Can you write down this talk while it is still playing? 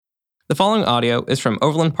The following audio is from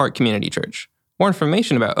Overland Park Community Church. More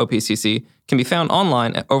information about OPCC can be found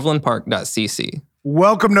online at overlandpark.cc.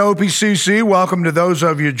 Welcome to OPCC. Welcome to those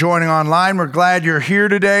of you joining online. We're glad you're here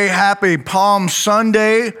today. Happy Palm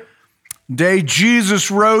Sunday, day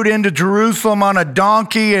Jesus rode into Jerusalem on a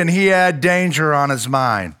donkey and he had danger on his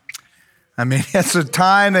mind. I mean, it's a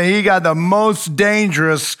time that he got the most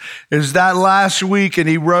dangerous is that last week, and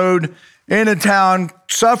he rode into town,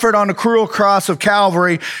 suffered on the cruel cross of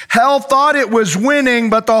Calvary. Hell thought it was winning,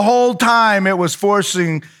 but the whole time it was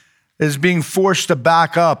being forced to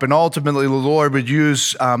back up. And ultimately, the Lord would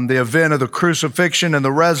use the event of the crucifixion and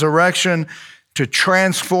the resurrection to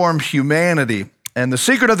transform humanity. And the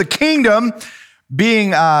secret of the kingdom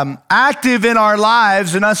being active in our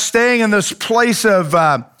lives and us staying in this place of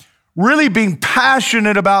really being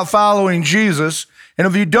passionate about following Jesus. And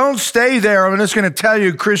if you don't stay there, I'm just going to tell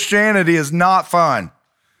you, Christianity is not fun.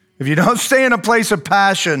 If you don't stay in a place of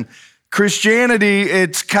passion, Christianity,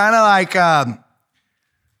 it's kind of like,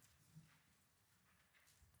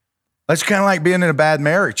 it's kind of like being in a bad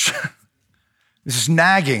marriage. This is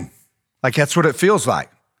nagging, like that's what it feels like.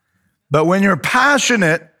 But when you're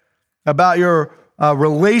passionate about your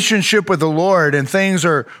relationship with the Lord and things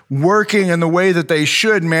are working in the way that they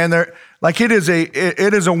should, man,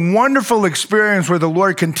 it is a wonderful experience where the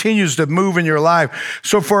Lord continues to move in your life.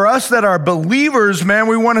 So for us that are believers, man,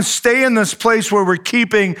 we want to stay in this place where we're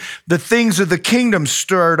keeping the things of the kingdom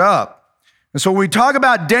stirred up. And so when we talk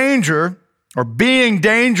about danger or being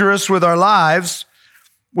dangerous with our lives,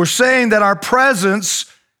 we're saying that our presence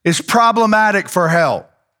is problematic for hell.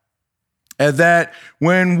 And that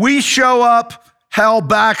when we show up, hell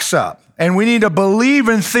backs up. And we need to believe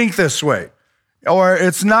and think this way, or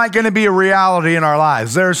it's not going to be a reality in our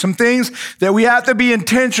lives. There are some things that we have to be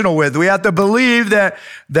intentional with. We have to believe that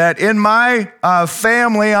in my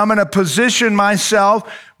family, I'm going to position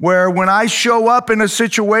myself where when I show up in a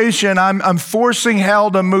situation, I'm forcing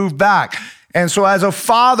hell to move back. And so as a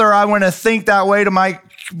father, I want to think that way to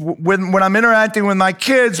when I'm interacting with my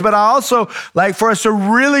kids, but I also like for us to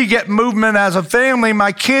really get movement as a family,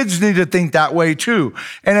 my kids need to think that way too.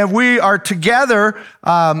 And if we are together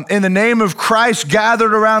in the name of Christ,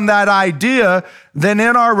 gathered around that idea, then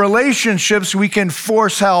in our relationships, we can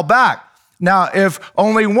force hell back. Now, if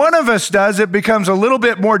only one of us does, it becomes a little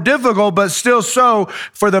bit more difficult, but still so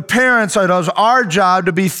for the parents, it is our job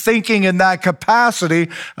to be thinking in that capacity.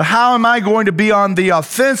 How am I going to be on the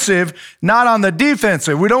offensive, not on the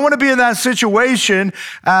defensive? We don't want to be in that situation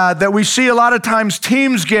that we see a lot of times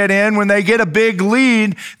teams get in when they get a big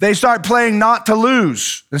lead, they start playing not to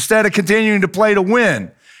lose instead of continuing to play to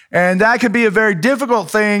win. And that could be a very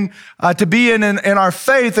difficult thing to be in our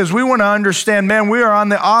faith, as we want to understand, man, we are on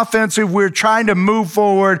the offensive. We're trying to move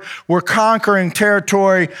forward. We're conquering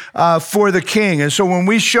territory for the King. And so when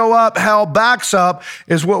we show up, hell backs up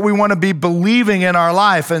is what we want to be believing in our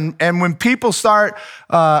life. And when people start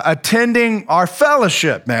attending our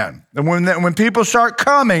fellowship, man, and when people start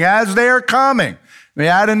coming, as they are coming, we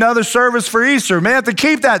add another service for Easter, man, have to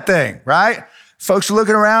keep that thing, right? Folks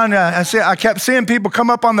looking around, I kept seeing people come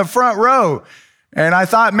up on the front row. And I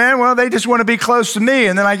thought, man, well, they just want to be close to me.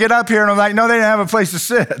 And then I get up here and I'm like, no, they didn't have a place to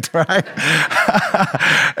sit, right?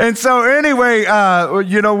 And so anyway,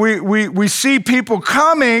 we see people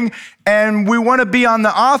coming and we want to be on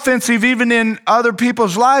the offensive even in other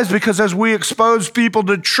people's lives, because as we expose people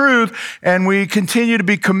to truth and we continue to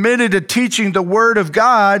be committed to teaching the word of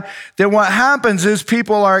God, then what happens is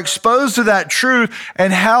people are exposed to that truth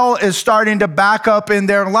and hell is starting to back up in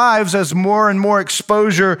their lives as more and more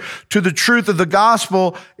exposure to the truth of the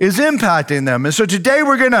gospel is impacting them. And so today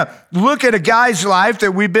we're going to look at a guy's life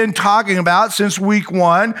that we've been talking about since week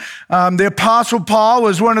one. The Apostle Paul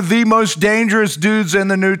was one of the most dangerous dudes in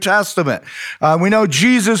the New Testament. We know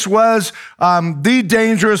Jesus was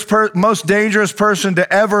the most dangerous person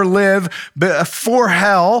to ever live for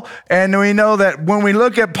hell. And we know that when we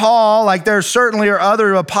look at Paul, like there certainly are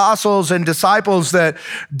other apostles and disciples that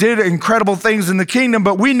did incredible things in the kingdom,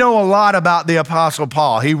 but we know a lot about the Apostle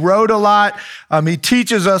Paul. He wrote a lot. He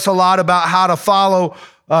teaches us a lot about how to follow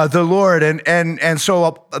the Lord. And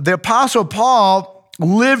so the Apostle Paul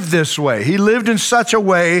lived this way. He lived in such a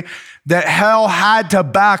way that hell had to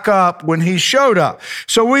back up when he showed up.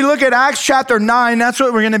 So we look at Acts chapter 9. That's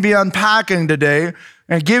what we're going to be unpacking today,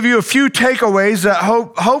 and give you a few takeaways that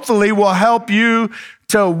hopefully will help you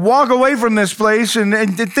to walk away from this place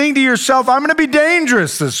and think to yourself, I'm going to be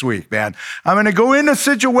dangerous this week, man. I'm going to go into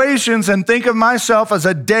situations and think of myself as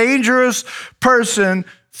a dangerous person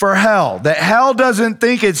for hell, that hell doesn't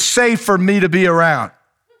think it's safe for me to be around.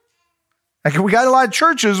 Like we got a lot of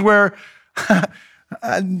churches where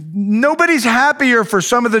Nobody's happier for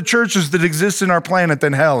some of the churches that exist in our planet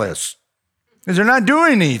than hell is, because they're not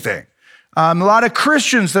doing anything. A lot of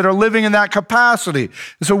Christians that are living in that capacity.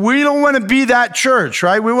 So we don't want to be that church,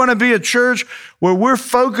 right? We want to be a church where we're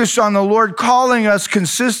focused on the Lord calling us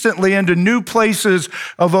consistently into new places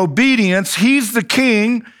of obedience. He's the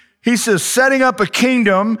king. He's setting up a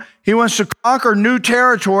kingdom. He wants to conquer new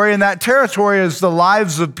territory, and that territory is the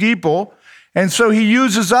lives of people. And so he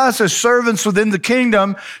uses us as servants within the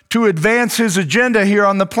kingdom to advance his agenda here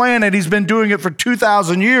on the planet. He's been doing it for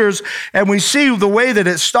 2,000 years. And we see the way that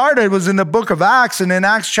it started was in the book of Acts. And in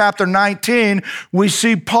Acts chapter 19, we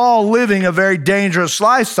see Paul living a very dangerous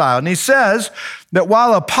lifestyle. And he says that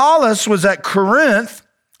while Apollos was at Corinth,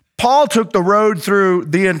 Paul took the road through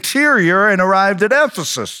the interior and arrived at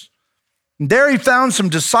Ephesus. And there he found some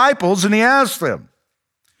disciples, and he asked them,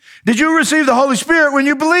 "Did you receive the Holy Spirit when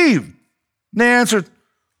you believed?" And they answered,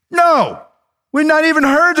 "No, we've not even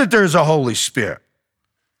heard that there's a Holy Spirit."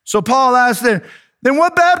 So Paul asked them, "Then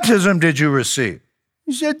what baptism did you receive?"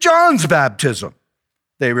 He said, "John's baptism."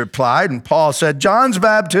 They replied, and Paul said, "John's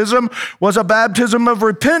baptism was a baptism of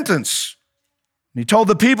repentance. And he told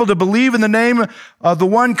the people to believe in the name of the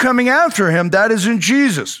one coming after him, that is in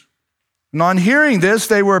Jesus." And on hearing this,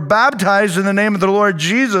 they were baptized in the name of the Lord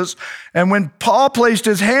Jesus. And when Paul placed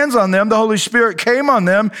his hands on them, the Holy Spirit came on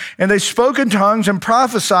them, and they spoke in tongues and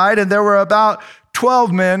prophesied, and there were about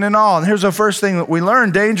 12 men in all. And here's the first thing that we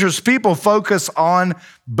learn. Dangerous people focus on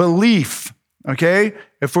belief, okay?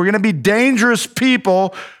 If we're going to be dangerous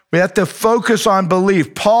people, we have to focus on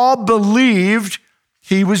belief. Paul believed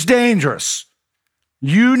he was dangerous.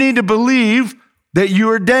 You need to believe that you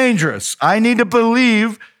are dangerous. I need to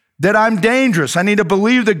believe that I'm dangerous. I need to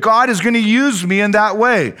believe that God is going to use me in that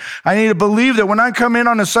way. I need to believe that when I come in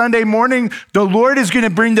on a Sunday morning, the Lord is going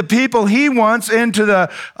to bring the people he wants into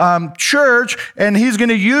the church, and he's going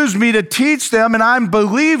to use me to teach them. And I'm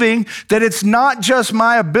believing that it's not just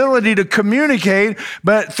my ability to communicate,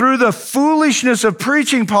 but through the foolishness of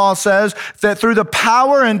preaching, Paul says, that through the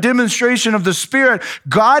power and demonstration of the Spirit,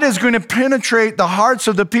 God is going to penetrate the hearts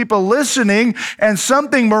of the people listening, and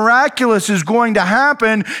something miraculous is going to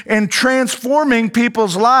happen and transforming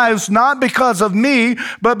people's lives, not because of me,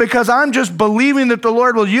 but because I'm just believing that the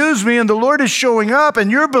Lord will use me, and the Lord is showing up,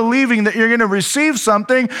 and you're believing that you're going to receive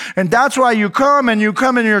something, and that's why you come and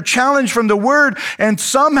you're challenged from the Word, and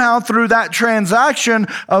somehow through that transaction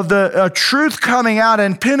of the truth coming out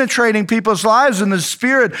and penetrating people's lives and the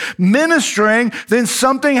Spirit ministering, then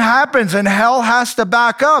something happens, and hell has to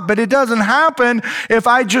back up. But it doesn't happen if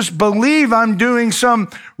I just believe I'm doing some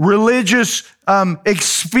religious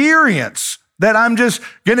experience, that I'm just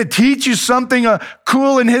going to teach you something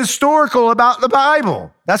cool and historical about the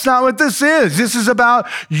Bible. That's not what this is. This is about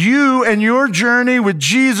you and your journey with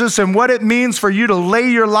Jesus and what it means for you to lay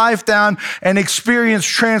your life down and experience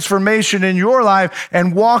transformation in your life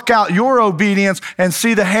and walk out your obedience and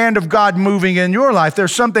see the hand of God moving in your life.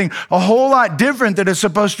 There's something a whole lot different that is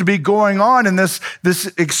supposed to be going on in this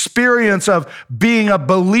experience of being a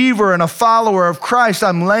believer and a follower of Christ.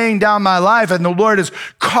 I'm laying down my life, and the Lord is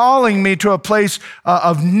calling me to a place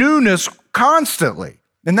of newness constantly.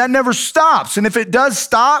 And that never stops. And if it does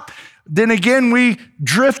stop, then again, we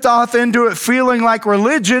drift off into it feeling like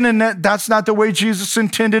religion, and that's not the way Jesus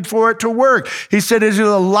intended for it to work. He said it is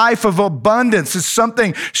a life of abundance. It's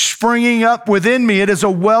something springing up within me. It is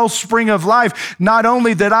a wellspring of life, not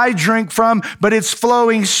only that I drink from, but it's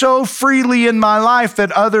flowing so freely in my life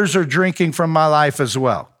that others are drinking from my life as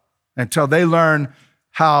well, until they learn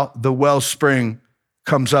how the wellspring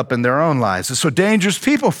comes up in their own lives. And so dangerous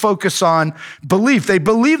people focus on belief. They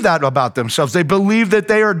believe that about themselves. They believe that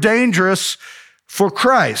they are dangerous for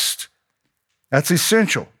Christ. That's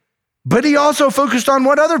essential. But he also focused on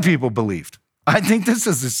what other people believed. I think this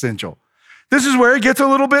is essential. This is where it gets a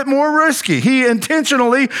little bit more risky. He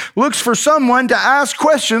intentionally looks for someone to ask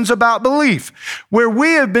questions about belief, where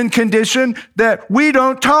we have been conditioned that we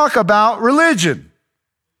don't talk about religion.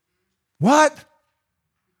 What?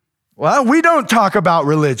 Well, we don't talk about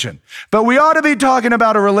religion, but we ought to be talking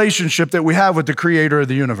about a relationship that we have with the creator of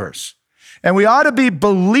the universe. And we ought to be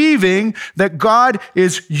believing that God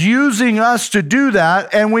is using us to do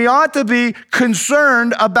that. And we ought to be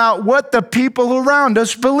concerned about what the people around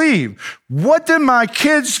us believe. What do my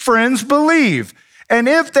kids' friends believe? And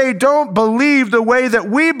if they don't believe the way that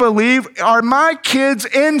we believe, are my kids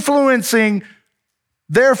influencing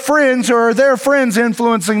their friends, or are their friends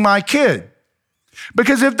influencing my kid?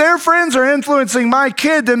 Because if their friends are influencing my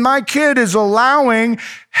kid, then my kid is allowing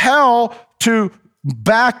hell to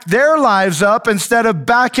back their lives up instead of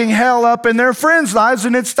backing hell up in their friends' lives.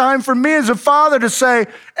 And it's time for me as a father to say,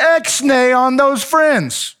 ex-nay on those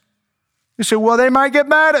friends. You say, well, they might get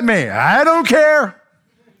mad at me. I don't care.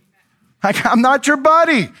 I'm not your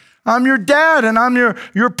buddy. I'm your dad and I'm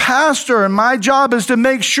your pastor, and my job is to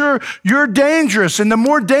make sure you're dangerous. And the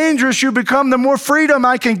more dangerous you become, the more freedom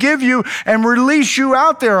I can give you and release you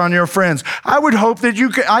out there on your friends. I would hope that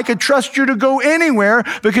I could trust you to go anywhere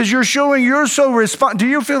because you're showing you're so responsible. Do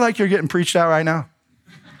you feel like you're getting preached out right now?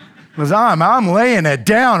 Because I'm laying it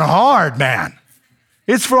down hard, man.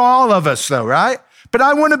 It's for all of us though, right? But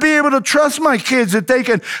I want to be able to trust my kids that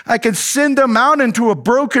I can send them out into a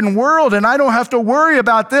broken world and I don't have to worry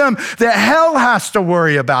about them, that hell has to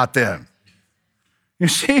worry about them. You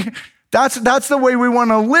see, that's the way we want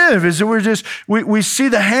to live, is that we see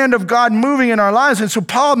the hand of God moving in our lives. And so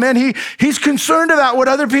Paul, man, he's concerned about what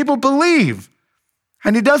other people believe.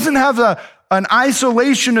 And he doesn't have an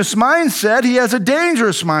isolationist mindset. He has a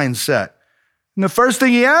dangerous mindset. And the first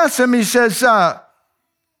thing he asks him, he says,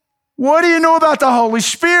 what do you know about the Holy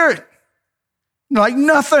Spirit? Like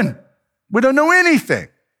nothing. We don't know anything.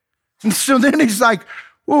 And so then he's like,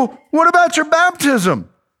 well, what about your baptism?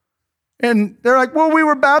 And they're like, well, we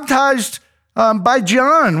were baptized by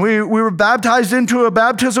John. We were baptized into a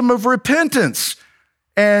baptism of repentance.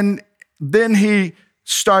 And then he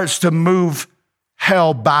starts to move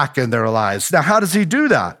hell back in their lives. Now, how does he do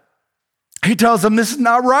that? He tells them this is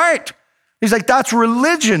not right. He's like, that's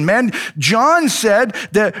religion, man. John said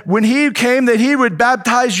that when he came that he would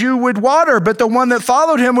baptize you with water, but the one that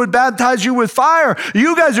followed him would baptize you with fire.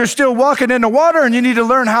 You guys are still walking in the water and you need to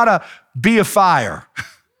learn how to be a fire.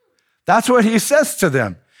 That's what he says to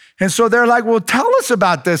them. And so they're like, well, tell us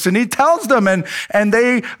about this. And he tells them, and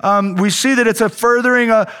we see that it's a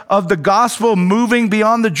furthering of the gospel moving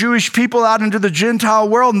beyond the Jewish people out into the Gentile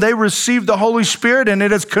world. And they receive the Holy Spirit, and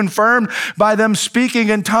it is confirmed by them speaking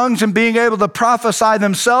in tongues and being able to prophesy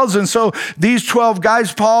themselves. And so these 12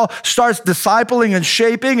 guys, Paul starts discipling and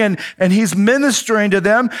shaping, and he's ministering to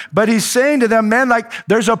them, but he's saying to them, man, like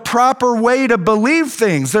there's a proper way to believe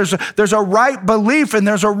things. There's a right belief and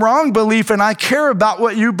there's a wrong belief, and I care about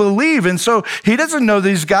what you believe. And so he doesn't know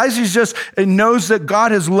these guys. He knows that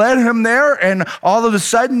God has led him there, and all of a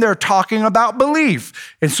sudden they're talking about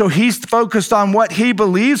belief. And so he's focused on what he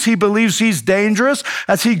believes. He believes he's dangerous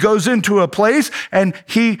as he goes into a place, and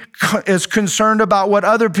he is concerned about what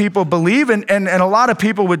other people believe. And a lot of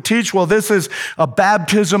people would teach, well, this is a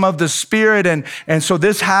baptism of the Spirit. And so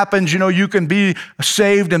this happens, you can be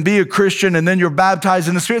saved and be a Christian and then you're baptized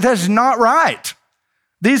in the Spirit. That's not right.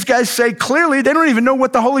 These guys say clearly they don't even know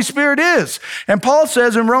what the Holy Spirit is. And Paul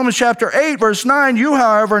says in Romans chapter 8, verse 9, you,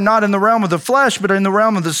 however, are not in the realm of the flesh, but in the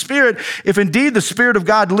realm of the Spirit, if indeed the Spirit of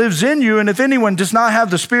God lives in you, and if anyone does not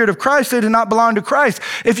have the Spirit of Christ, they do not belong to Christ.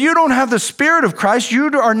 If you don't have the Spirit of Christ,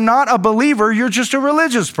 you are not a believer, you're just a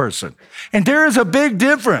religious person. And there is a big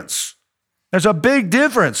difference. There's a big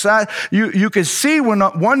difference. You can see when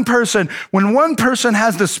one person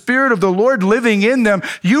has the Spirit of the Lord living in them,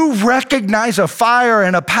 you recognize a fire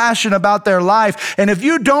and a passion about their life. And if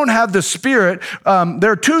you don't have the Spirit,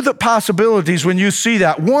 there are two possibilities when you see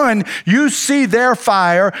that. One, you see their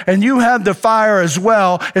fire and you have the fire as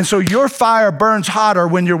well. And so your fire burns hotter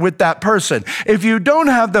when you're with that person. If you don't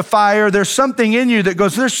have the fire, there's something in you that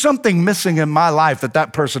goes, there's something missing in my life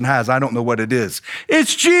that person has. I don't know what it is.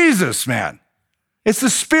 It's Jesus, man. It's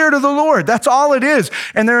the Spirit of the Lord. That's all it is.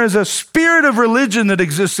 And there is a spirit of religion that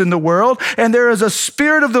exists in the world, and there is a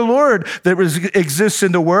Spirit of the Lord that exists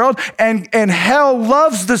in the world, and hell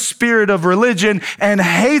loves the spirit of religion and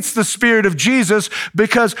hates the Spirit of Jesus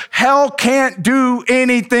because hell can't do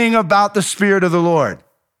anything about the Spirit of the Lord.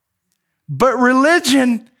 But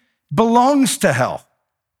religion belongs to hell.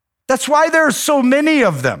 That's why there are so many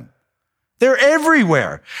of them. They're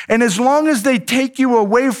everywhere. And as long as they take you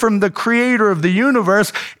away from the creator of the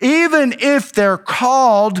universe, even if they're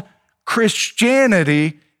called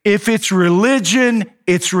Christianity, if it's religion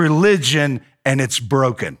and it's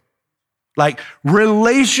broken. Like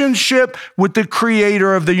relationship with the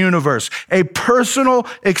creator of the universe, a personal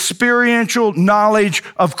experiential knowledge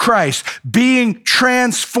of Christ, being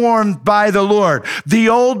transformed by the Lord, the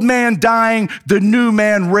old man dying, the new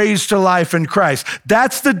man raised to life in Christ.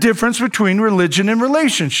 That's the difference between religion and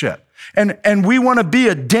relationship. And we want to be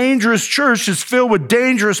a dangerous church that's filled with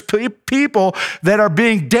dangerous people that are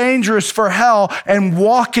being dangerous for hell and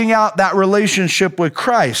walking out that relationship with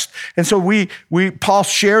Christ. And so Paul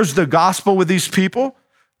shares the gospel with these people.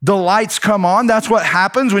 The lights come on. That's what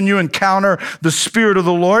happens when you encounter the Spirit of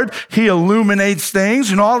the Lord. He illuminates things,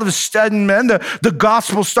 and all of a sudden, man, the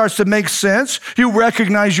gospel starts to make sense. You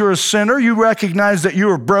recognize you're a sinner. You recognize that you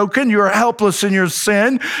are broken. You are helpless in your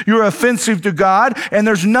sin. You're offensive to God, and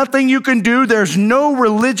there's nothing you can do. There's no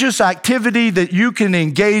religious activity that you can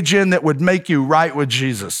engage in that would make you right with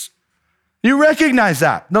Jesus. You recognize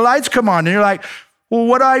that. The lights come on, and you're like, well,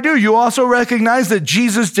 what do? You also recognize that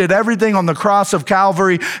Jesus did everything on the cross of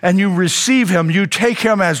Calvary, and you receive him. You take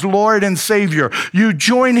him as Lord and Savior. You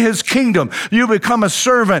join his kingdom. You become a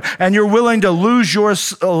servant, and you're willing to lose your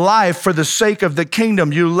life for the sake of the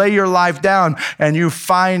kingdom. You lay your life down, and you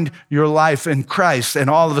find your life in Christ, and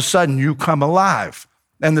all of a sudden you come alive.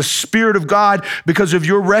 And the Spirit of God, because of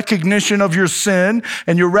your recognition of your sin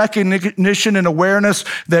and your recognition and awareness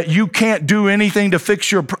that you can't do anything to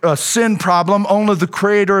fix your sin problem, only the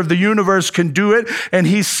Creator of the universe can do it. And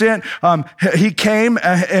he came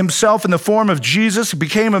himself in the form of Jesus,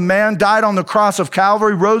 became a man, died on the cross of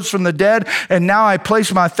Calvary, rose from the dead. And now I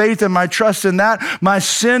place my faith and my trust in that. My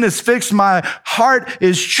sin is fixed. My heart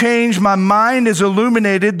is changed. My mind is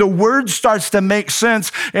illuminated. The word starts to make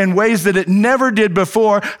sense in ways that it never did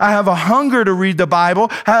before. I have a hunger to read the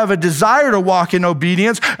Bible. I have a desire to walk in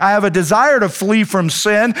obedience. I have a desire to flee from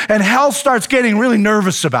sin. And hell starts getting really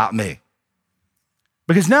nervous about me.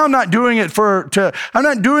 Because now I'm not doing it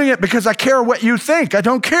because I care what you think. I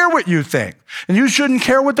don't care what you think. And you shouldn't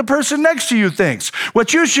care what the person next to you thinks.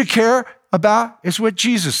 What you should care about is what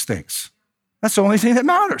Jesus thinks. That's the only thing that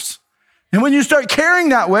matters. And when you start caring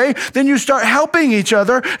that way, then you start helping each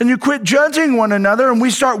other and you quit judging one another, and we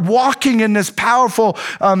start walking in this powerful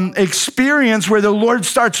experience where the Lord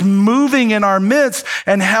starts moving in our midst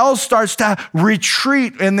and hell starts to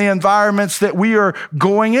retreat in the environments that we are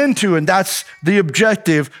going into. And that's the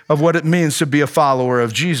objective of what it means to be a follower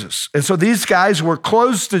of Jesus. And so these guys were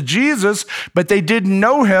close to Jesus, but they didn't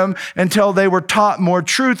know him until they were taught more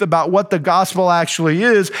truth about what the gospel actually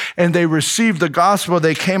is. And they received the gospel.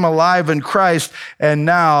 They came alive in Christ, and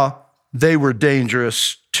now they were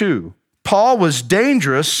dangerous too. Paul was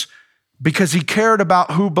dangerous because he cared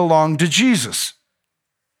about who belonged to Jesus.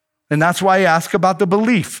 And that's why he asked about the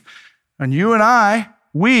belief. And you and I,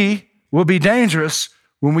 we will be dangerous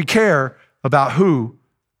when we care about who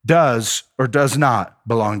does or does not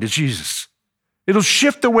belong to Jesus. It'll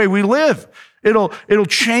shift the way we live. It'll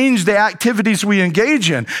change the activities we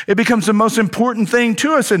engage in. It becomes the most important thing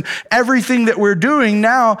to us. And everything that we're doing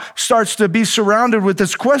now starts to be surrounded with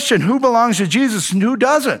this question: who belongs to Jesus and who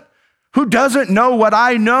doesn't? Who doesn't know what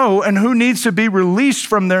I know, and who needs to be released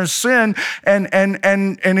from their sin and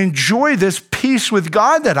enjoy this peace with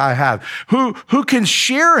God that I have? Who can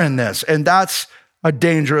share in this? And that's a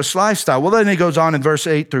dangerous lifestyle. Well, then he goes on in verse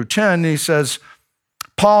 8 through 10, and he says,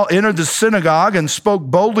 Paul entered the synagogue and spoke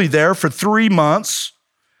boldly there for 3 months,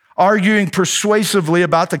 arguing persuasively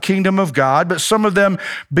about the kingdom of God, but some of them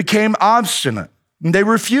became obstinate. And they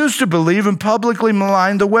refused to believe and publicly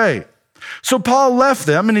maligned the way. So Paul left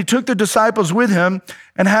them, and he took the disciples with him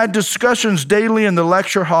and had discussions daily in the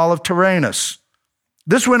lecture hall of Tyrannus.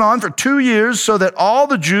 This went on for 2 years, so that all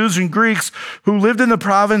the Jews and Greeks who lived in the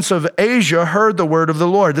province of Asia heard the word of the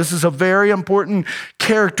Lord. This is a very important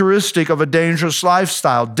characteristic of a dangerous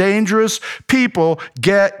lifestyle. Dangerous people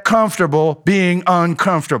get comfortable being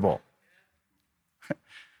uncomfortable.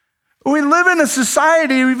 We live in a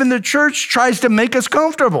society, even the church tries to make us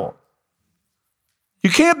comfortable. You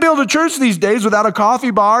can't build a church these days without a coffee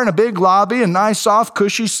bar and a big lobby and nice, soft,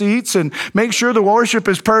 cushy seats, and make sure the worship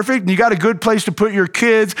is perfect and you got a good place to put your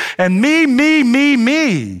kids, and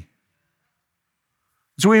me.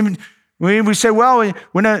 So we say, well,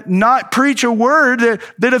 we're going to not preach a word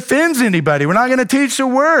that offends anybody. We're not going to teach the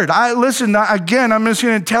word. Listen, again, I'm just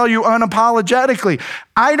going to tell you unapologetically,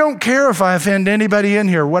 I don't care if I offend anybody in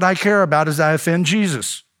here. What I care about is I offend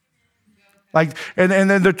Jesus. And then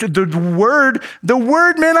the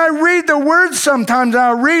word, man, I read the word sometimes, and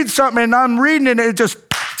I read something and I'm reading it and it just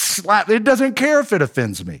slaps. It doesn't care if it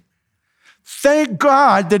offends me. Thank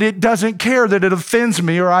God that it doesn't care that it offends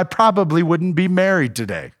me, or I probably wouldn't be married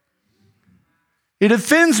today. It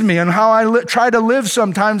offends me and how I try to live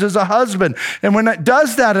sometimes as a husband. And when it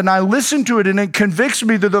does that and I listen to it and it convicts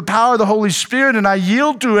me through the power of the Holy Spirit and I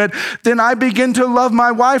yield to it, then I begin to love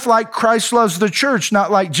my wife like Christ loves the church,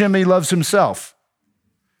 not like Jimmy loves himself.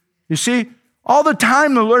 You see, All the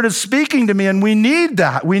time the Lord is speaking to me, and we need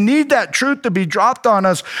that. We need that truth to be dropped on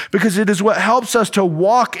us because it is what helps us to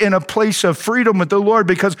walk in a place of freedom with the Lord,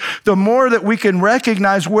 because the more that we can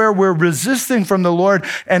recognize where we're resisting from the Lord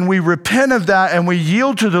and we repent of that and we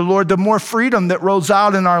yield to the Lord, the more freedom that rolls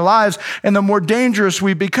out in our lives and the more dangerous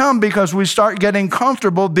we become because we start getting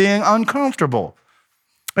comfortable being uncomfortable.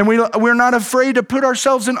 And we're not afraid to put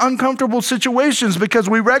ourselves in uncomfortable situations because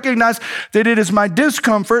we recognize that it is my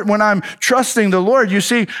discomfort when I'm trusting the Lord. You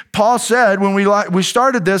see, Paul said when we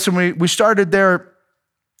started this, and we started there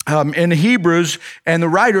in Hebrews, and the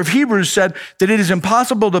writer of Hebrews said that it is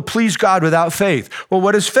impossible to please God without faith. Well,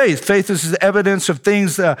 what is faith? Faith is the evidence of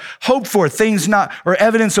things hoped for, or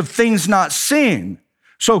evidence of things not seen.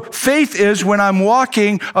 So faith is when I'm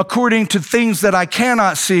walking according to things that I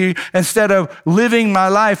cannot see instead of living my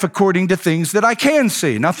life according to things that I can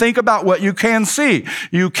see. Now think about what you can see.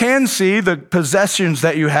 You can see the possessions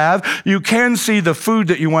that you have. You can see the food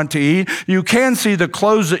that you want to eat. You can see the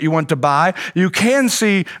clothes that you want to buy. You can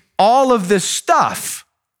see all of this stuff.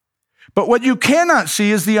 But what you cannot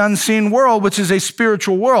see is the unseen world, which is a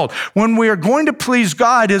spiritual world. When we are going to please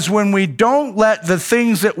God is when we don't let the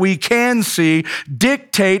things that we can see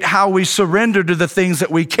dictate how we surrender to the things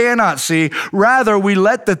that we cannot see. Rather, we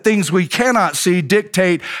let the things we cannot see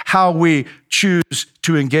dictate how we choose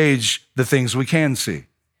to engage the things we can see.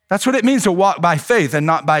 That's what it means to walk by faith and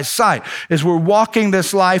not by sight, is we're walking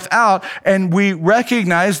this life out and we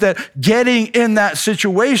recognize that getting in that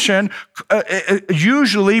situation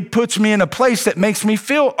usually puts me in a place that makes me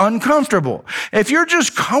feel uncomfortable. If you're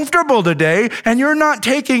just comfortable today and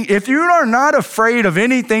if you are not afraid of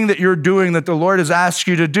anything that you're doing that the Lord has asked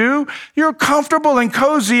you to do, you're comfortable and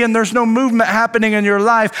cozy and there's no movement happening in your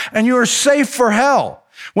life and you are safe for hell.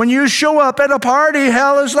 When you show up at a party,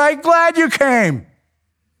 hell is like, glad you came.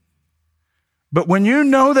 But when you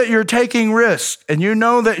know that you're taking risks and you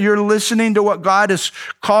know that you're listening to what God has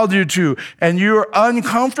called you to and you're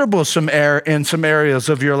uncomfortable in some areas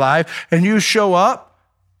of your life and you show up,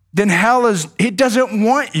 then it doesn't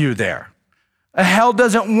want you there. Hell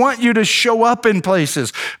doesn't want you to show up in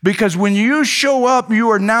places because when you show up, you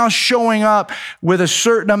are now showing up with a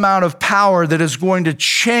certain amount of power that is going to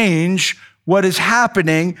change what is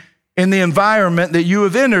happening in the environment that you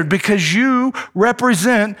have entered because you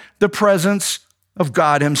represent the presence of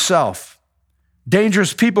God himself.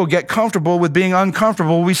 Dangerous people get comfortable with being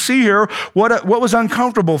uncomfortable. We see here what was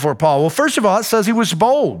uncomfortable for Paul. Well, first of all, it says he was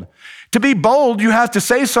bold. To be bold, you have to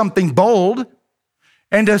say something bold.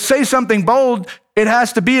 And to say something bold, it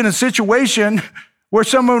has to be in a situation where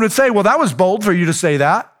someone would say, well, that was bold for you to say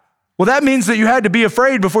that. Well, that means that you had to be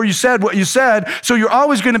afraid before you said what you said. So you're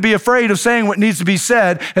always going to be afraid of saying what needs to be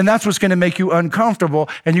said. And that's what's going to make you uncomfortable.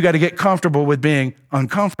 And you got to get comfortable with being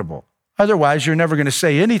uncomfortable. Otherwise, you're never going to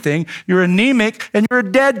say anything. You're anemic and you're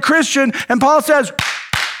a dead Christian. And Paul says,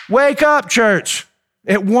 wake up, church.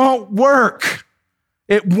 It won't work.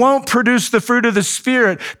 It won't produce the fruit of the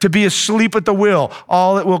Spirit to be asleep at the wheel.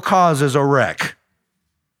 All it will cause is a wreck.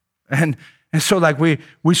 And so like we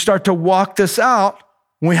start to walk this out.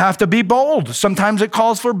 We have to be bold. Sometimes it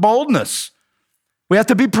calls for boldness. We have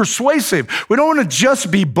to be persuasive. We don't want to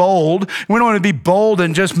just be bold. We don't want to be bold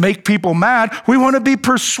and just make people mad. We want to be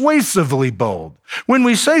persuasively bold. When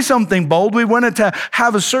we say something bold, we want it to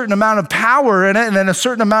have a certain amount of power in it and then a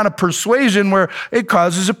certain amount of persuasion where it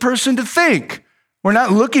causes a person to think. We're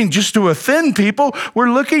not looking just to offend people.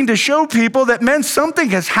 We're looking to show people that, man,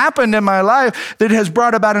 something has happened in my life that has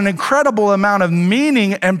brought about an incredible amount of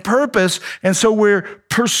meaning and purpose. And so we're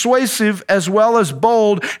persuasive as well as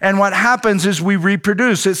bold. And what happens is we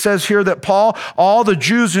reproduce. It says here that Paul, all the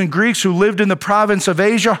Jews and Greeks who lived in the province of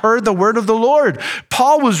Asia heard the word of the Lord.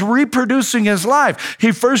 Paul was reproducing his life.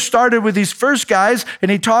 He first started with these first guys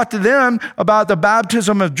and he talked to them about the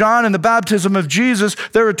baptism of John and the baptism of Jesus.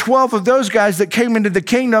 There were 12 of those guys that came into the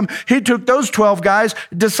kingdom. He took those 12 guys,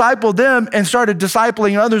 discipled them, and started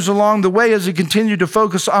discipling others along the way as he continued to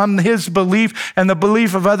focus on his belief and the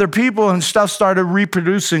belief of other people, and stuff started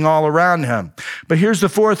reproducing all around him. But here's the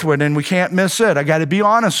fourth one, and we can't miss it. I got to be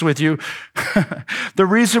honest with you. The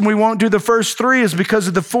reason we won't do the first three is because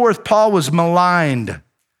of the fourth. Paul was maligned.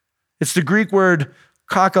 It's the Greek word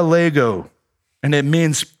kakalego, and it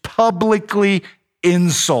means publicly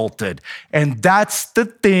insulted. And that's the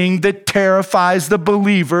thing that terrifies the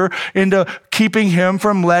believer into keeping him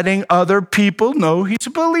from letting other people know he's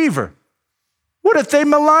a believer. What if they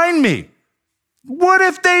malign me? What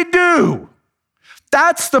if they do?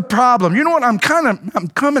 That's the problem. You know what? I'm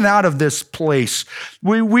coming out of this place.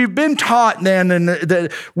 We've been taught then, and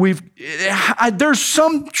that there's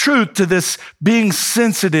some truth to this being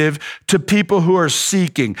sensitive to people who are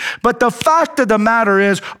seeking. But the fact of the matter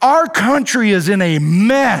is, our country is in a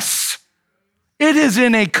mess. It is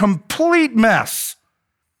in a complete mess,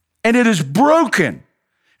 and it is broken.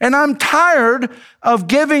 And I'm tired of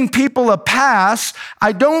giving people a pass.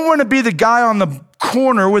 I don't want to be the guy on the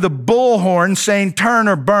corner with a bullhorn saying turn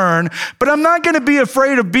or burn, but I'm not going to be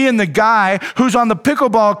afraid of being the guy who's on the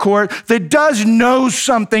pickleball court that does know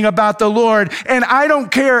something about the Lord. And I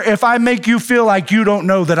don't care if I make you feel like you don't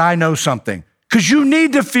know that I know something, because you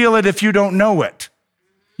need to feel it if you don't know it.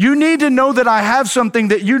 You need to know that I have something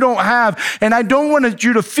that you don't have, and I don't want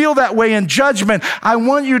you to feel that way in judgment. I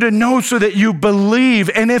want you to know so that you believe.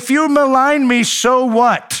 And if you malign me, so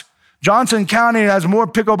what? Johnson County has more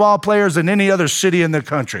pickleball players than any other city in the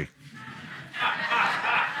country.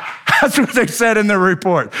 That's what they said in the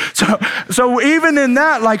report. So even in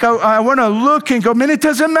that, like I want to look and go, man, it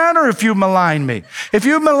doesn't matter if you malign me. If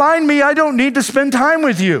you malign me, I don't need to spend time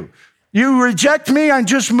with you. You reject me and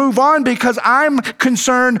just move on, because I'm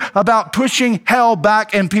concerned about pushing hell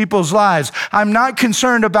back in people's lives. I'm not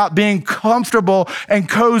concerned about being comfortable and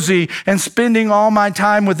cozy and spending all my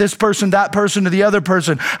time with this person, that person, or the other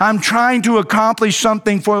person. I'm trying to accomplish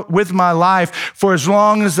something with my life for as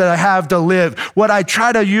long as that I have to live. What I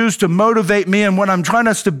try to use to motivate me and what I'm trying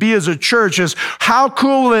us to be as a church is, how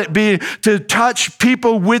cool will it be to touch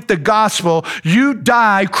people with the gospel? You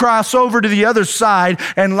die, cross over to the other side,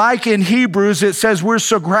 and like in Hebrews, it says we're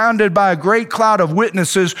surrounded by a great cloud of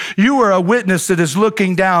witnesses. You are a witness that is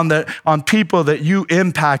looking down on people that you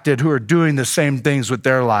impacted who are doing the same things with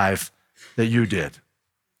their life that you did.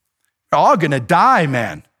 We're all going to die,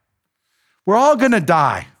 man. We're all going to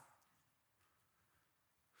die.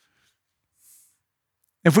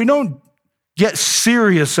 If we don't get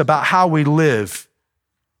serious about how we live,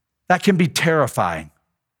 that can be terrifying.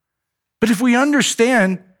 But if we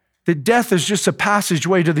understand that death is just a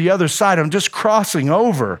passageway to the other side, I'm just crossing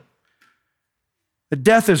over, that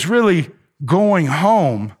death is really going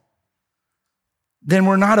home, then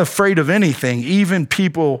we're not afraid of anything, even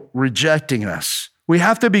people rejecting us. We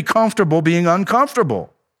have to be comfortable being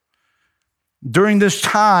uncomfortable. During this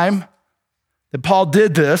time that Paul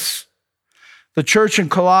did this, the church in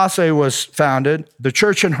Colossae was founded, the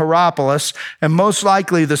church in Hierapolis, and most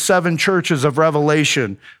likely the 7 churches of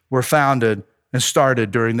Revelation were founded and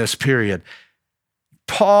started during this period.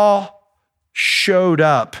 Paul showed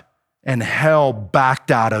up and hell backed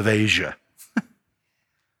out of Asia.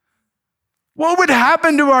 What would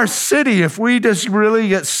happen to our city if we just really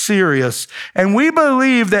get serious and we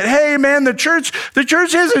believe that, hey, man, the church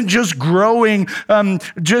isn't just growing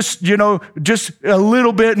just a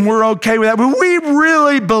little bit and we're okay with that. But we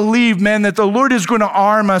really believe, man, that the Lord is going to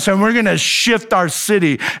arm us and we're going to shift our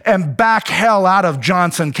city and back hell out of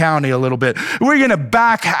Johnson County a little bit. We're going to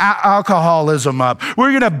back alcoholism up.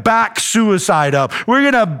 We're going to back suicide up. We're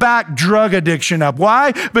going to back drug addiction up.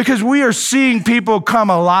 Why? Because we are seeing people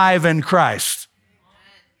come alive in Christ.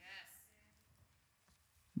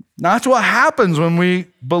 That's what happens when we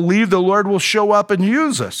believe the Lord will show up and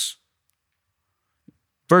use us.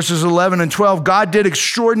 Verses 11 and 12, God did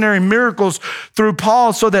extraordinary miracles through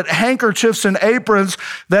Paul so that handkerchiefs and aprons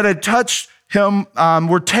that had touched him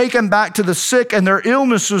were taken back to the sick and their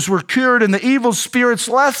illnesses were cured and the evil spirits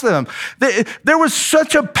left them. There was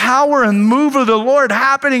such a power and move of the Lord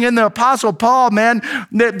happening in the Apostle Paul, man,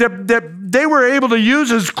 that they were able to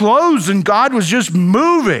use his clothes and God was just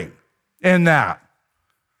moving in that.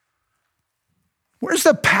 Where's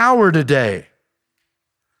the power today?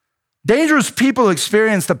 Dangerous people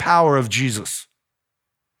experience the power of Jesus.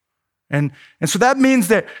 And so that means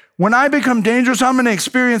that when I become dangerous, I'm going to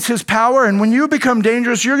experience his power. And when you become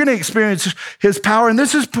dangerous, you're going to experience his power. And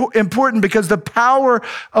this is important because the power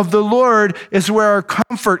of the Lord is where our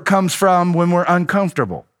comfort comes from when we're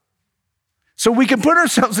uncomfortable. So we can put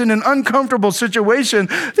ourselves in an uncomfortable situation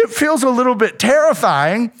that feels a little bit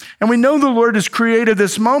terrifying, and we know the Lord has created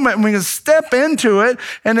this moment, and we can step into it,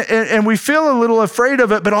 and we feel a little afraid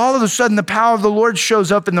of it, but all of a sudden the power of the Lord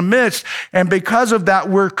shows up in the midst, and because of that,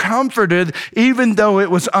 we're comforted, even though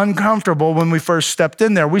it was uncomfortable when we first stepped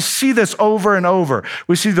in there. We see this over and over.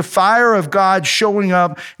 We see the fire of God showing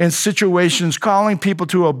up in situations, calling people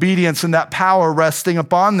to obedience, and that power resting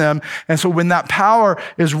upon them. And so when that power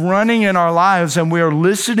is running in our lives, lives and we are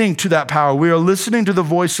listening to that power, we are listening to the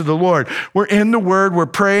voice of the Lord, we're in the Word, we're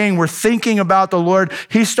praying, we're thinking about the Lord,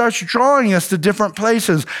 he starts drawing us to different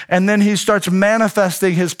places, and then he starts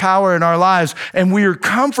manifesting his power in our lives, and we are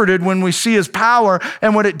comforted when we see his power,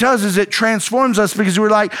 and what it does is it transforms us because we're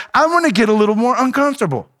like, I want to get a little more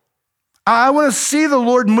uncomfortable. I want to see the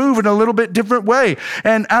Lord move in a little bit different way.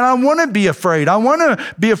 And I want to be afraid. I want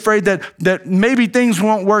to be afraid that maybe things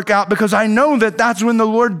won't work out because I know that that's when the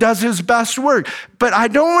Lord does his best work. But I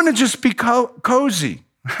don't want to just be cozy.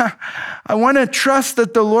 I want to trust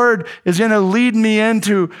that the Lord is going to lead me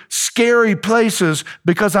into scary places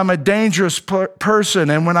because I'm a dangerous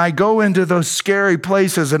person. And when I go into those scary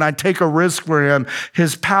places and I take a risk for him,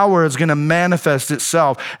 his power is going to manifest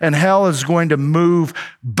itself and hell is going to move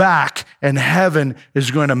back and heaven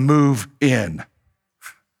is going to move in.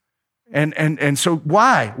 And so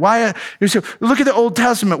why? You say, look at the Old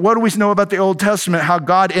Testament. What do we know about the Old Testament? How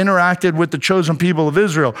God interacted with the chosen people of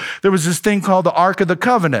Israel. There was this thing called the Ark of the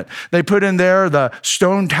Covenant. They put in there the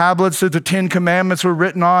stone tablets that the 10 Commandments were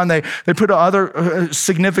written on. They put other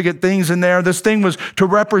significant things in there. This thing was to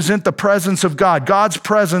represent the presence of God. God's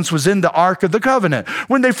presence was in the Ark of the Covenant.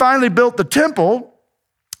 When they finally built the temple,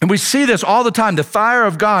 and we see this all the time, the fire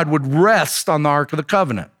of God would rest on the Ark of the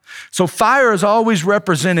Covenant. So fire is always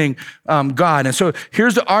representing God. And so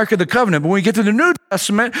here's the Ark of the Covenant. But when we get to the New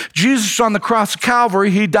Testament, Jesus on the cross of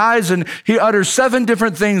Calvary, he dies and he utters 7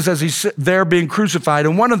 different things as he's there being crucified.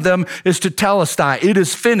 And one of them is tetelestai. It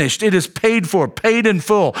is finished. It is paid for, paid in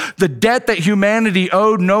full. The debt that humanity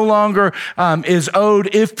owed no longer is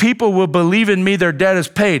owed. If people will believe in me, their debt is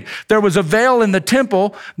paid. There was a veil in the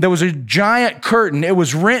temple. There was a giant curtain. It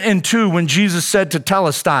was rent in two when Jesus said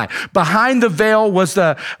tetelestai. Behind the veil was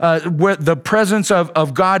where the presence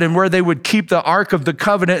of God and where they would keep the Ark of the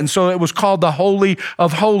Covenant. And so it was called the Holy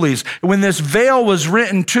of Holies. When this veil was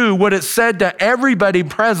rent in two, what it said to everybody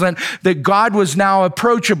present that God was now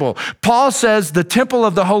approachable. Paul says the temple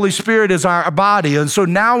of the Holy Spirit is our body. And so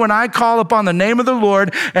now when I call upon the name of the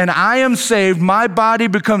Lord and I am saved, my body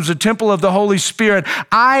becomes a temple of the Holy Spirit.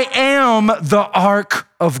 I am the Ark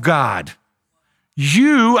of God.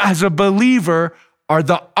 You as a believer are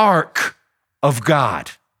the Ark of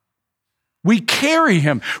God. We carry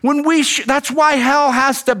him. That's why hell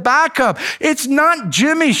has to back up. It's not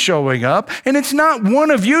Jimmy showing up, and it's not one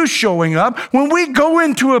of you showing up. When we go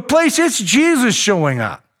into a place, it's Jesus showing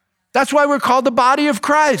up. That's why we're called the body of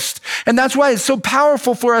Christ. And that's why it's so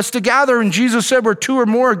powerful for us to gather. And Jesus said, where 2 or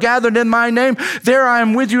more are gathered in my name, there I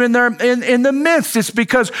am with you in the midst. It's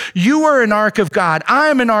because you are an ark of God. I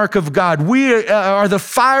am an ark of God. We are the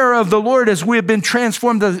fire of the Lord as we have been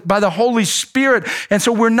transformed by the Holy Spirit. And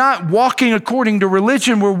so we're not walking according to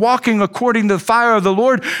religion. We're walking according to the fire of the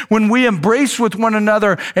Lord. When we embrace with one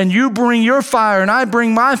another and you bring your fire and I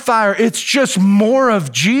bring my fire, it's just more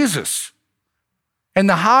of Jesus. And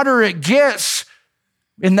the hotter it gets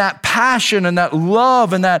in that passion and that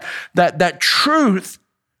love and that truth,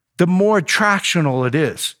 the more attractional it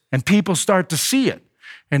is. And people start to see it.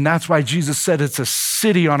 And that's why Jesus said it's a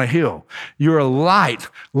city on a hill. You're a light.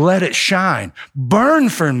 Let it shine. Burn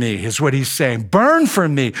for me is what he's saying. Burn for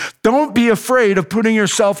me. Don't be afraid of putting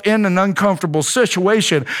yourself in an uncomfortable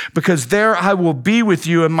situation because there I will be with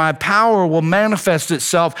you and my power will manifest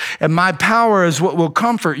itself and my power is what will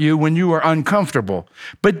comfort you when you are uncomfortable.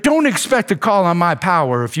 But don't expect to call on my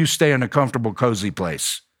power if you stay in a comfortable, cozy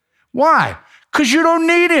place. Why? Because you don't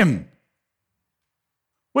need him.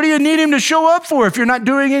 What do you need him to show up for if you're not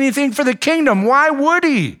doing anything for the kingdom? Why would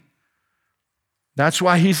he? That's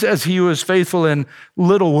why he says he who is faithful in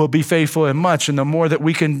little will be faithful in much. And the more that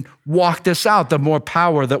we can walk this out, the more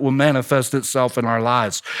power that will manifest itself in our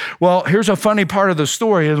lives. Well, here's a funny part of the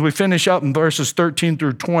story as we finish up in verses 13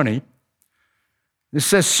 through 20. It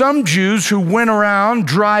says, some Jews who went around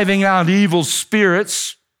driving out evil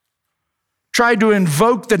spirits tried to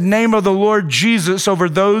invoke the name of the Lord Jesus over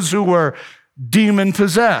those who were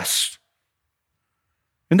demon-possessed.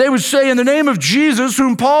 And they would say, in the name of Jesus,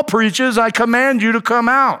 whom Paul preaches, I command you to come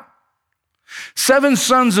out. 7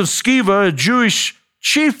 sons of Sceva, a Jewish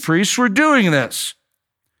chief priest, were doing this.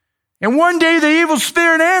 And one day the evil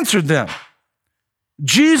spirit answered them,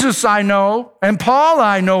 Jesus I know, and Paul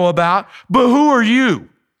I know about, but who are you?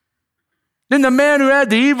 Then the man who had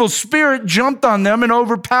the evil spirit jumped on them and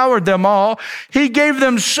overpowered them all. He gave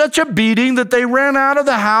them such a beating that they ran out of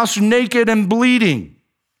the house naked and bleeding.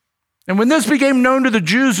 And when this became known to the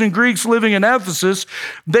Jews and Greeks living in Ephesus,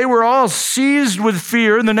 they were all seized with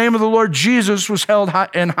fear, and the name of the Lord Jesus was held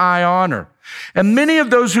in high honor. And many of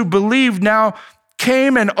those who believed now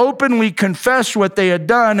came and openly confessed what they had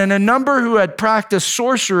done, and a number who had practiced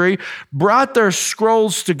sorcery brought their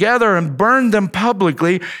scrolls together and burned them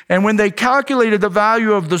publicly. And when they calculated the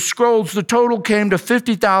value of the scrolls, the total came to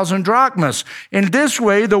 50,000 drachmas. In this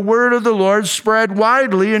way, the word of the Lord spread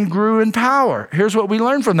widely and grew in power. Here's what we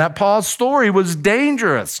learned from that. Paul's story was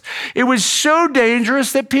dangerous. It was so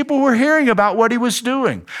dangerous that people were hearing about what he was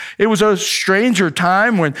doing. It was a stranger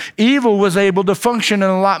time when evil was able to function in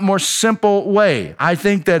a lot more simple way. I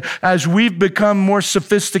think that as we've become more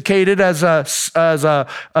sophisticated as a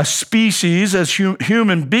species, as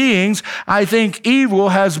human beings, I think evil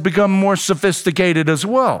has become more sophisticated as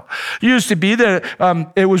well. It used to be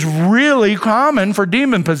that it was really common for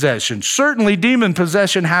demon possession. Certainly demon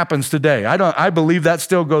possession happens today. I believe that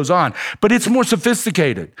still goes on, but it's more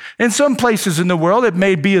sophisticated. In some places in the world, it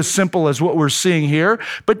may be as simple as what we're seeing here,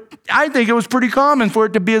 but I think it was pretty common for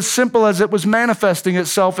it to be as simple as it was manifesting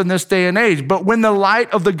itself in this day and age. But when the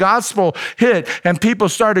light of the gospel hit and people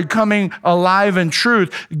started coming alive in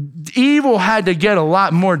truth, evil had to get a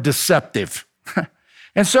lot more deceptive.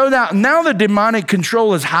 And so now the demonic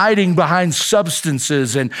control is hiding behind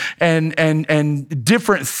substances and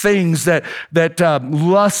different things that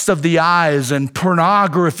lust of the eyes and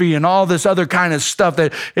pornography and all this other kind of stuff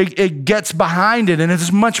that it gets behind it, and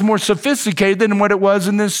it's much more sophisticated than what it was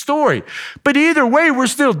in this story. But either way, we're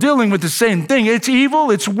still dealing with the same thing. It's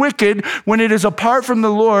evil, it's wicked when it is apart from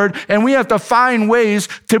the Lord, and we have to find ways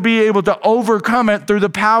to be able to overcome it through the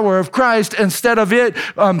power of Christ instead of it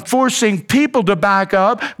forcing people to back up.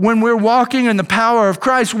 When we're walking in the power of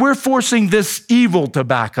Christ, we're forcing this evil to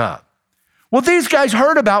back up. Well, these guys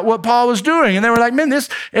heard about what Paul was doing, and they were like, man,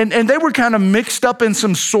 and they were kind of mixed up in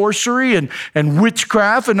some sorcery and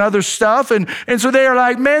witchcraft and other stuff. And so they are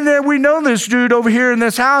like, man, we know this dude over here in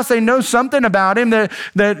this house. They know something about him. That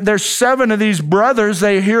there's 7 of these brothers.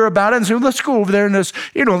 They hear about it and say, well, let's go over there and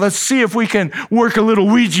let's see if we can work a little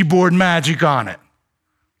Ouija board magic on it.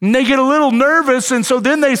 And they get a little nervous, and so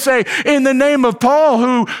then they say, in the name of Paul,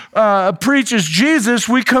 who preaches Jesus,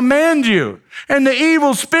 we command you. And the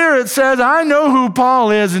evil spirit says, I know who Paul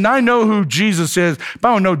is, and I know who Jesus is, but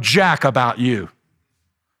I don't know jack about you.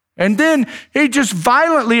 And then he just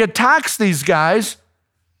violently attacks these guys.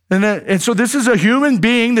 And so this is a human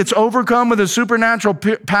being that's overcome with a supernatural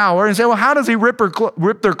power. And say, well, how does he rip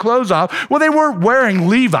their clothes off? Well, they weren't wearing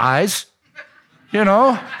Levi's, He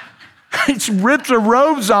ripped their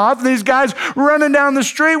robes off, and these guys running down the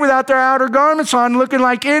street without their outer garments on, looking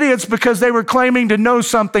like idiots because they were claiming to know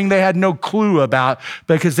something they had no clue about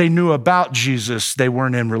because they knew about Jesus. They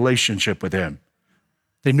weren't in relationship with him.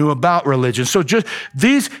 They knew about religion. So just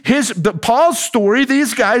Paul's story,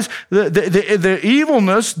 these guys, the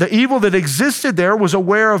evilness, the evil that existed there was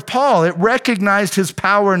aware of Paul. It recognized his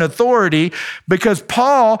power and authority because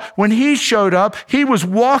Paul, when he showed up, he was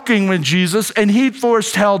walking with Jesus and he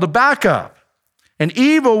forced hell to back up. And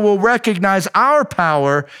evil will recognize our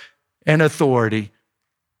power and authority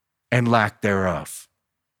and lack thereof.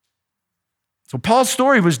 So Paul's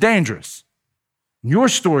story was dangerous. Your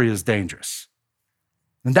story is dangerous.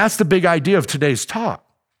 And that's the big idea of today's talk.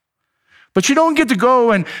 But you don't get to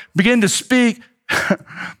go and begin to speak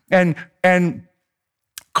and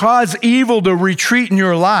cause evil to retreat in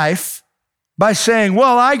your life by saying,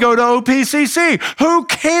 well, I go to OPCC. Who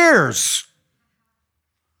cares?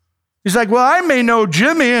 He's like, well, I may know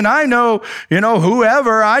Jimmy and I know,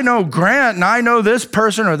 whoever. I know Grant and I know this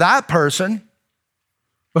person or that person.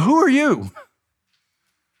 But who are you?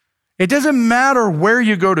 It doesn't matter where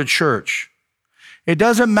you go to church. It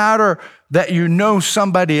doesn't matter that you know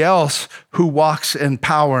somebody else who walks in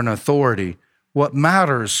power and authority. What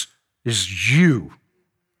matters is you.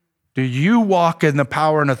 Do you walk in the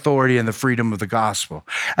power and authority and the freedom of the gospel?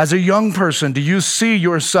 As a young person, do you see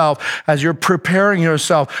yourself as you're preparing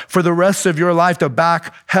yourself for the rest of your life to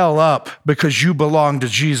back hell up because you belong to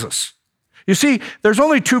Jesus? You see, there's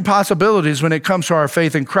only 2 possibilities when it comes to our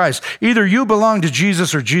faith in Christ. Either you belong to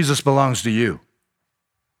Jesus or Jesus belongs to you.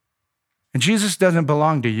 And Jesus doesn't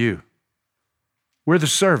belong to you. We're the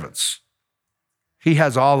servants. He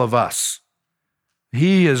has all of us.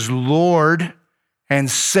 He is Lord and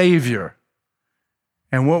Savior.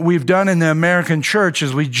 And what we've done in the American church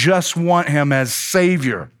is we just want him as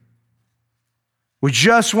Savior. We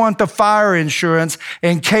just want the fire insurance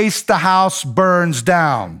in case the house burns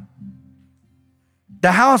down.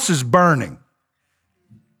 The house is burning,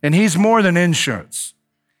 and he's more than insurance.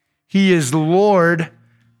 He is Lord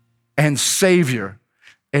and Savior.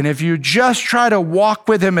 And if you just try to walk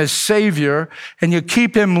with him as Savior and you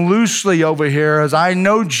keep him loosely over here, as I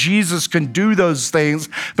know Jesus can do those things,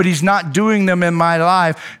 but he's not doing them in my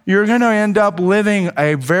life, you're going to end up living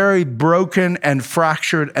a very broken and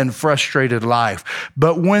fractured and frustrated life.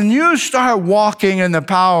 But when you start walking in the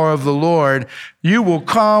power of the Lord, you will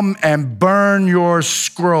come and burn your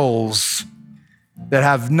scrolls that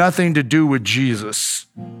have nothing to do with Jesus.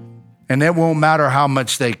 And it won't matter how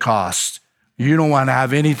much they cost. You don't want to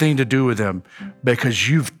have anything to do with them because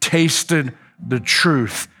you've tasted the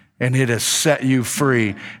truth and it has set you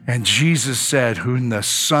free. And Jesus said, whom the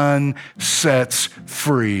Son sets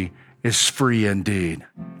free is free indeed.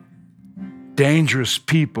 Dangerous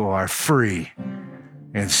people are free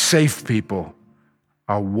and safe people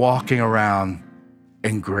are walking around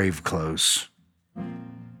in grave clothes.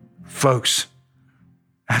 Folks,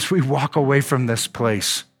 as we walk away from this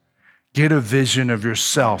place, get a vision of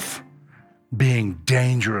yourself being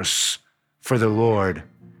dangerous for the Lord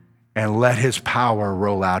and let his power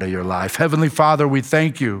roll out of your life. Heavenly Father, we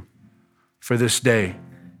thank you for this day.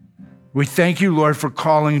 We thank you, Lord, for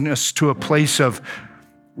calling us to a place of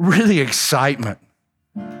really excitement.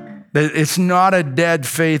 That it's not a dead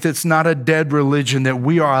faith, it's not a dead religion, that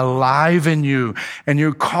we are alive in you. And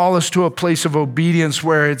you call us to a place of obedience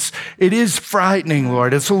where it is frightening,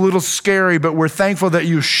 Lord. It's a little scary, but we're thankful that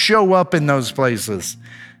you show up in those places.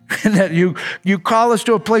 And that you call us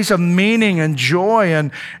to a place of meaning and joy.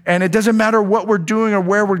 And it doesn't matter what we're doing or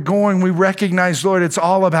where we're going, we recognize, Lord, it's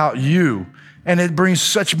all about you. And it brings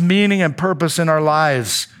such meaning and purpose in our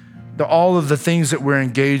lives to all of the things that we're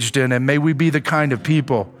engaged in. And may we be the kind of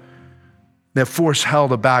people that force hell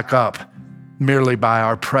to back up merely by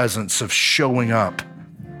our presence of showing up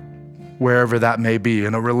wherever that may be,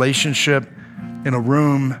 in a relationship, in a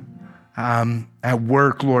room, at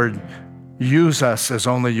work, Lord. Use us as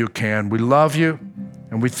only you can. We love you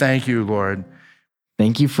and we thank you, Lord.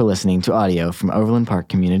 Thank you for listening to audio from Overland Park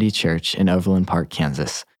Community Church in Overland Park,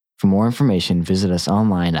 Kansas. For more information, visit us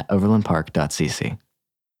online at overlandpark.cc.